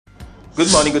Good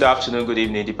morning, good afternoon, good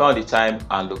evening, depending on the time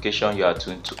and location you are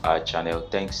tuned to our channel.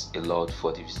 Thanks a lot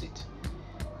for the visit.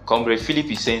 Comrade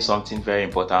Philip is saying something very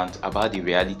important about the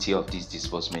reality of this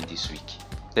disbursement this week.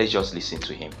 Let's just listen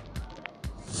to him.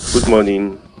 Good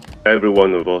morning, every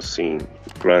one of us in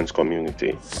Grant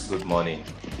community. Good morning.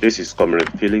 This is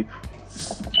Comrade Philip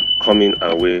coming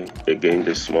away again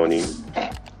this morning.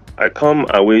 I come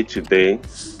away today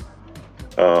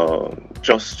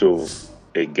just to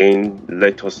again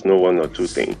let us know one or two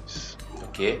things.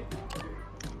 Okay.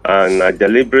 And I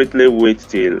deliberately wait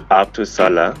till after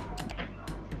Salah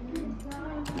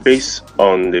based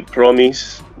on the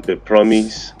promise, the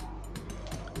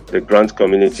Grant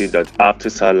community that after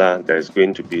Salah there is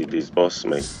going to be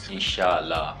disbursement.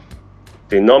 Inshallah.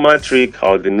 The normal trick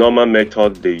or the normal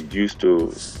method they use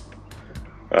to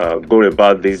go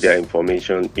about this, their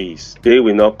information is they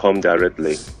will not come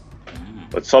directly,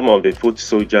 but some of the foot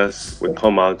soldiers will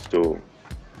come out to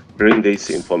bring this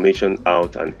information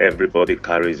out and everybody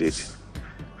carries it.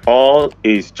 All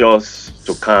is just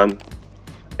to calm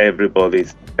everybody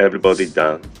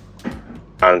down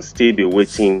and still be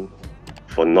waiting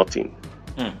for nothing.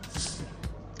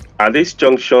 At this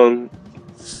junction,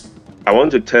 I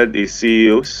want to tell the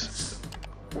CEOs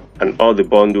and all the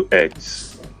bundle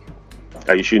heads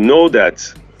that you should know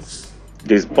that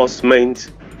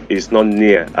disbursement is not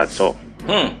near at all.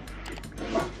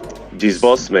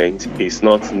 Disbursement is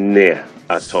not near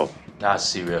at all. That's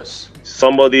serious.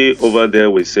 Somebody over there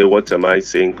will say, what am I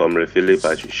saying, Comrade Philip?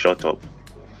 I should shut up.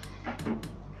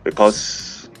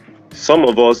 Because some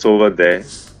of us over there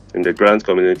in the Grant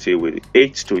community will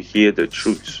hate to hear the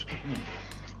truth.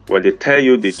 When they tell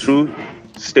you the true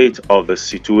state of the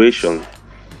situation,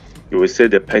 you will say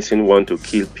the person wants to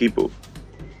kill people.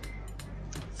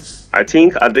 I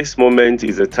think at this moment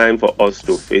is the time for us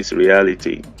to face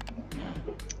reality.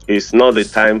 It's not the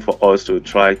time for us to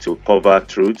try to cover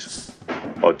truth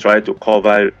or try to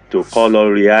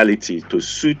color reality to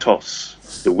suit us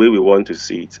the way we want to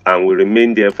see it, and we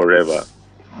remain there forever.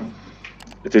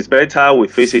 It is better we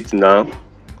face it now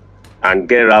and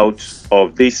get out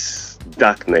of this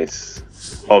darkness,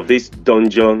 of this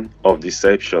dungeon of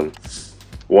deception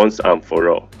once and for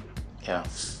all. Yeah.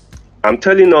 I'm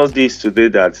telling us this today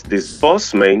that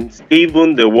disbursement,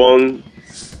 even the one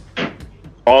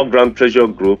All Grant Pressure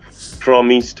Group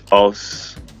promised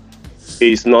us,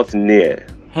 is not near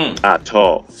at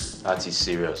all. That is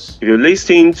serious. If you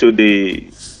listen to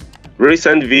the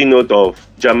recent V-note of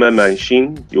German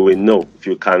machine, you will know. If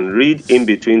you can read in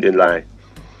between the line,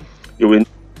 you will.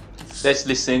 Let's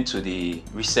listen to the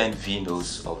recent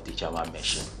V-notes of the German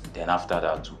machine. Then after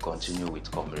that, we'll continue with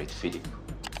Comrade Philip.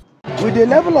 With the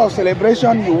level of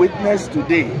celebration you witnessed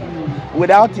today,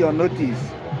 without your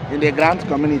notice in the Grant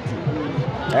community,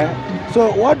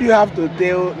 so what do you have to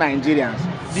tell Nigerians?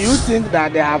 Do you think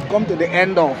that they have come to the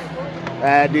end of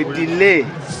the delay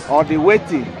or the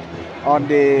waiting on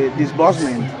the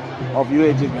disbursement of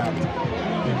UAAG grant?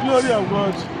 The glory of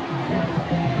God,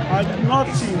 I did not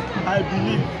think, I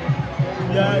believe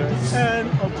we are at the end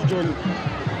of the journey.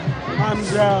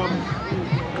 And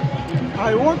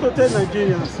I want to tell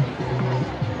Nigerians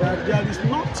that there is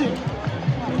nothing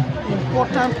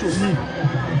important to me.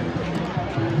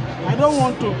 I don't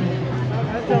want to be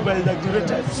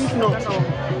over-exaggerated. If not,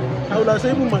 I would have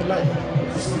saved my life.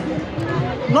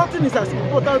 Nothing is as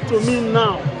important to me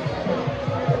now.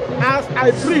 As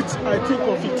I breathe, I think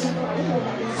of it.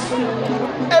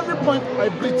 Every point I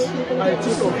breathe, I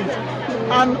think of it.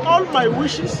 And all my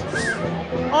wishes,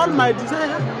 all my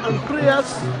desire and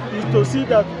prayers is to see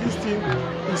that this thing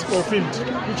is fulfilled,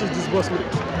 which is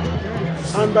disbursement.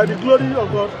 And by the glory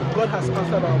of God, God has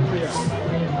answered our prayer.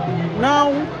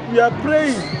 Now we are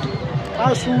praying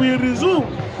as we resume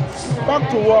back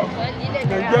to work,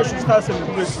 Nigeria should start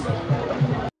celebrating.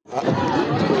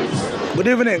 Good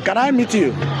evening. Can I meet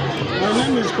you? My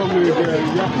name is Comrade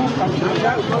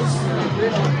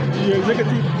the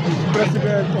Executive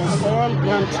President of All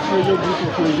Grant Pressure Group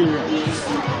of Nigeria.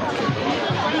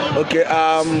 Okay.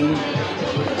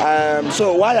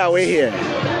 So why are we here?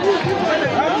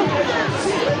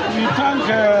 We thank,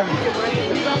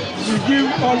 we give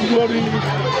all glory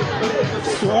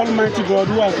to Almighty God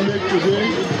who has made today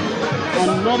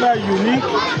another unique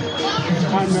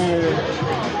and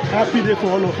happy day for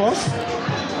all of us.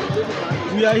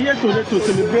 We are here today to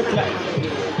celebrate life.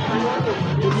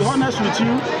 To be honest with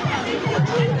you,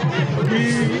 we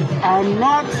are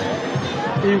not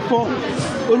informed,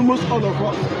 almost all of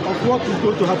us, of what is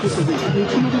going to happen today,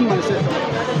 including myself.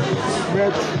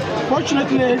 But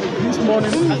fortunately, this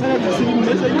morning I started receiving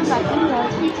messages,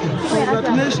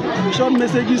 congratulations, short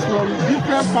messages from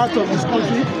different parts of this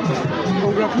country,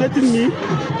 congratulating me,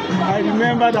 I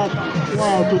remember that,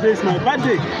 wow, today is my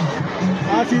birthday.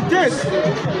 As it takes,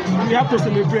 we have to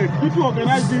celebrate. People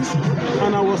organized this,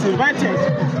 and I was invited.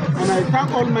 And I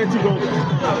thank Almighty God.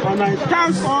 And I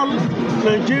thank all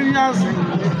Nigerians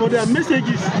for their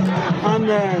messages and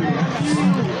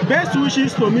best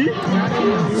wishes to me.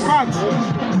 In fact,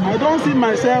 I don't see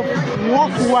myself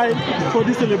walk wide for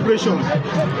this celebration.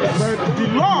 But the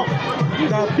love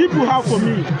that people have for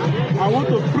me, I want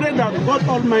to pray that God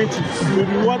Almighty will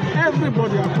reward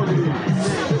everybody accordingly.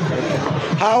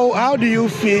 How do you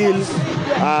feel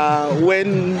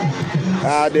when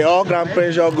the All Grant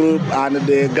Pressure Group and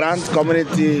the grant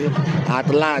community at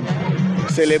large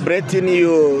celebrating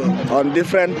you on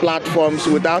different platforms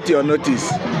without your notice?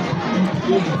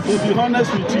 To be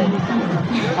honest with you,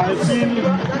 I feel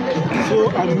so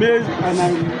amazed, and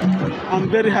I'm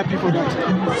very happy for that.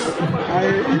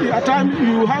 At times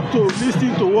you have to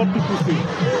listen to what people say.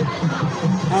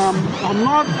 I'm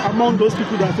not among those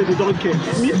people that say they don't care.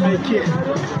 Me, I care.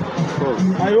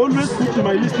 I always put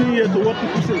my listening ear to what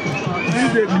people say.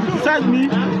 If they criticize me,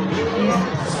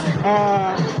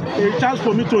 it's a chance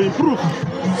for me to improve.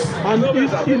 And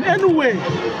if in any way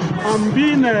I'm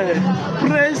being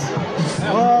praised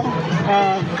or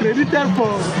credited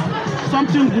for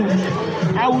something good,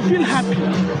 I will feel happy,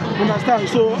 understand?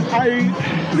 So I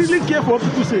really care for what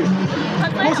people say,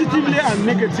 positively and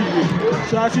negatively.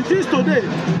 So as it is today,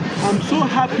 I'm so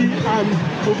happy and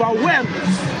overwhelmed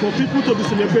for people to be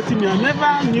celebrating me. I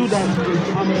never knew that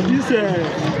I'm this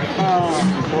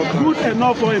good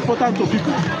enough or important to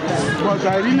people. But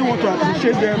I really want to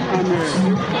appreciate them and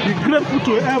be grateful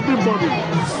to everybody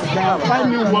that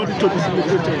find me worthy to be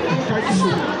celebrated. Thank you so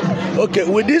much. Okay,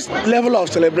 with this level of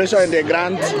celebration in the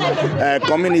grant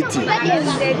community,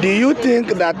 do you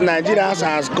think that Nigerians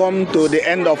has come to the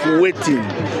end of waiting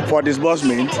for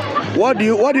disbursement? What do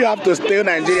you have to tell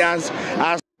Nigerians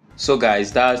as? So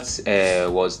guys, that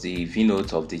was the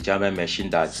V-note of the German machine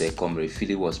that Comrade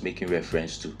Philip was making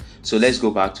reference to. So let's go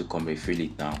back to Comrade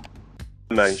Philip now.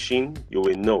 Machine, you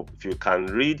will know, if you can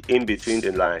read in between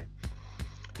the line,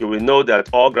 you will know that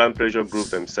All Grant Pressure Group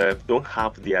themselves don't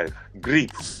have their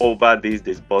grip over this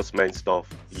disbursement stuff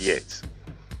yet.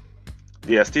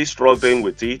 They are still struggling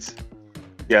with it.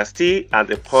 They are still at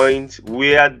the point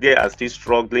where they are still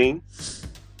struggling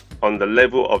on the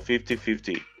level of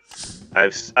 50-50. I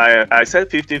said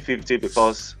 50-50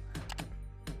 because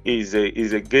it's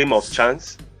a game of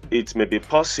chance. It may be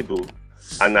possible,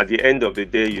 and at the end of the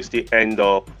day, you still end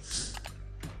up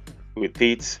with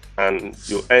it, and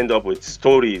you end up with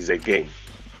stories again.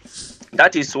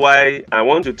 That is why I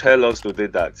want to tell us today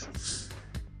that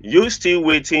you still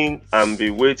waiting and be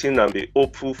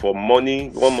hopeful for money.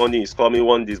 One money is coming,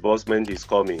 one disbursement is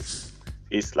coming.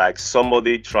 It's like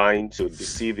somebody trying to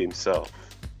deceive himself.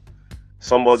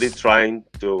 Somebody trying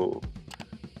to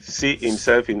see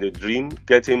himself in the dream,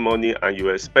 getting money, and you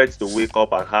expect to wake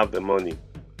up and have the money.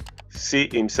 See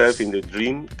himself in the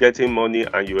dream, getting money,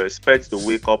 and you expect to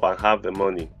wake up and have the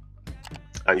money.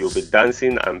 And you'll be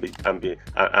dancing and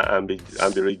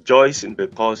be rejoicing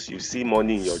because you see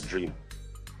money in your dream.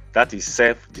 That is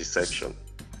self-deception.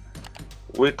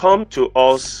 We come to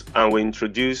us and we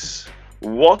introduce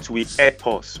what will help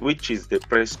us, which is the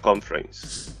press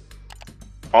conference.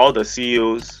 All the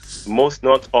CEOs, most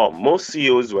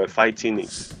CEOs were fighting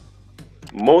it.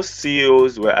 Most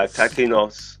CEOs were attacking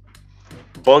us.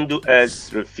 Bundle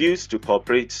heads refused to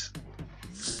cooperate.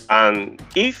 And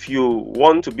if you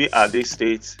want to be at this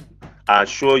state, I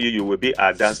assure you, you will be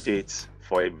at that state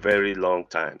for a very long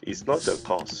time. It's not a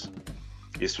cause.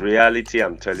 It's reality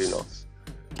I'm telling us.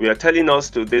 We are telling us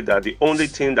today that the only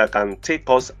thing that can take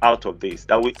us out of this,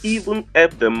 that will even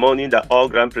help the money that All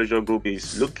Grant Pressure Group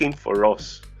is looking for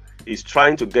us, is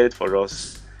trying to get for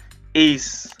us,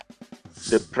 is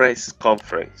the press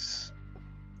conference.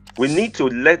 We need to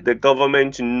let the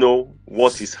government know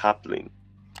what is happening.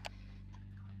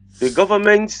 The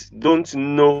government don't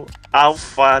know how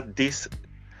far this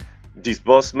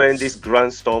disbursement, this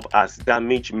grant stuff has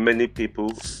damaged many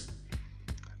people.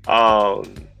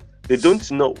 They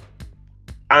don't know.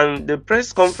 And the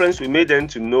press conference, we made them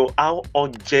to know how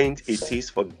urgent it is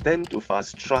for them to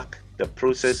fast track the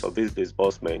process of this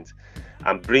disbursement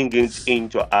and bring it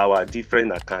into our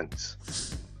different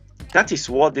accounts. That is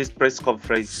what this press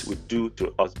conference would do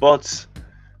to us. But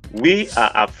we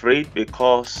are afraid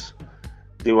because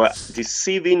they were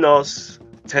deceiving us,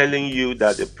 telling you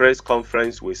that the press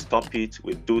conference will stop it,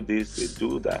 will do this, will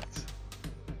do that.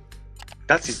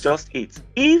 That is just it.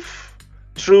 If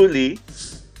truly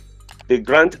the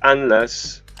grant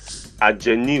handlers are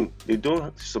genuine, they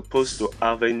don't supposed to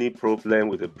have any problem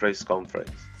with the press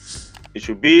conference. It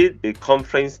should be a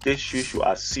conference they should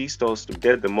assist us to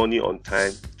get the money on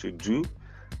time to do,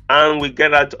 and we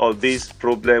get out of this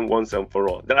problem once and for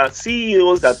all. There are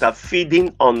CEOs that are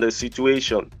feeding on the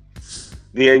situation.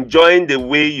 They're enjoying the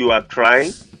way you are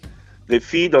crying. They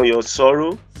feed on your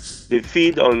sorrow. They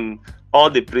feed on all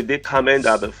the predicament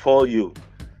that befall you.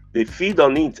 They feed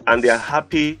on it, and they are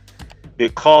happy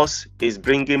because it's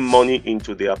bringing money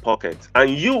into their pocket.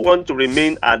 And you want to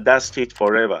remain at that state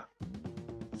forever.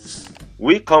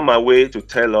 We come away to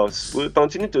tell us, we'll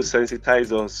continue to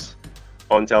sensitize us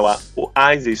until our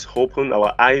eyes is open,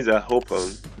 our eyes are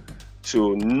open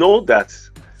to know that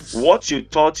what you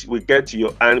thought will get to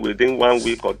your hand within 1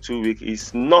 week or 2 weeks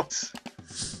is not.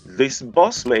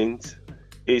 Disbursement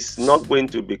is not going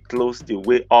to be closed the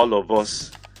way all of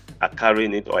us are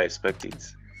carrying it or expect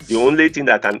it. The only thing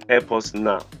that can help us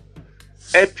now,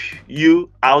 help you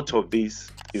out of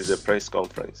this, is the press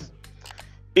conference.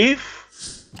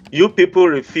 If you people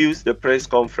refuse the press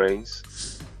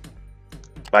conference,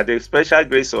 by the special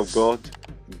grace of God,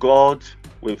 God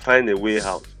will find a way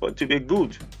out. But to be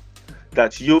good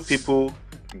that you people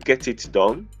get it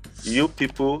done, you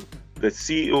people, the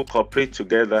CEO, cooperate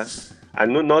together. I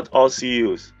know not all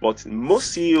CEOs, but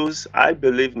most CEOs, I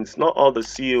believe it's not all the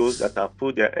CEOs that have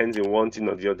put their hands in one thing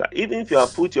or the other. Even if you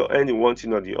have put your hand in one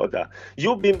thing or the other,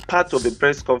 you being part of the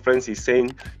press conference is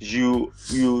saying you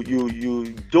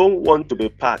don't want to be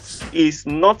part. It's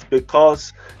not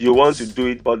because you want to do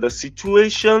it, but the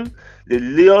situation, they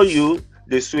lure you,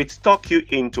 they sweet talk you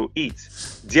into it.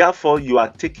 Therefore, you are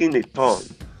taking a turn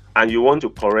and you want to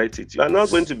correct it. You are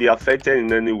not going to be affected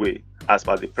in any way as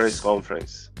per the press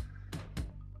conference.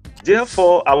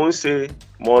 Therefore, I won't say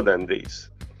more than this.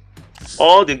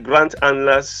 All the grant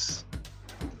handlers,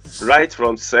 right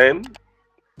from Sam,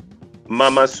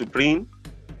 Mama Supreme,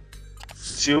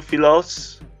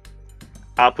 Theophilus,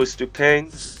 Apostle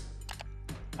Ken,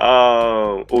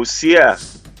 Osea,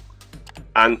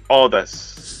 and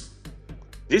others.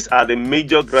 These are the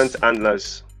major grant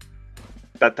handlers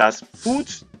that has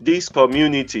put this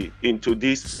community into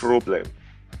this problem.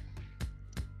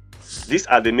 These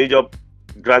are the major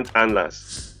grant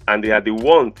handlers, and they are the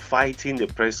one fighting the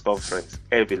press conference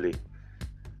heavily,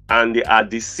 and they are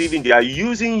deceiving, they are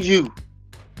using you,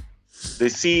 the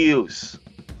CEOs,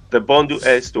 the bundle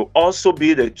heads, to also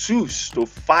be the tools to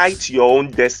fight your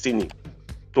own destiny,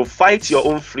 to fight your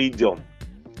own freedom.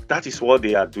 That is what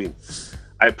they are doing.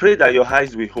 I pray that your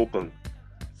eyes will open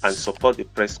and support the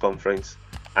press conference,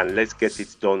 and let's get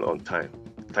it done on time.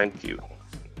 Thank you.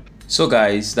 So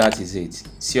guys, that is it.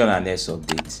 See you on our next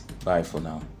update. Bye for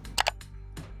now.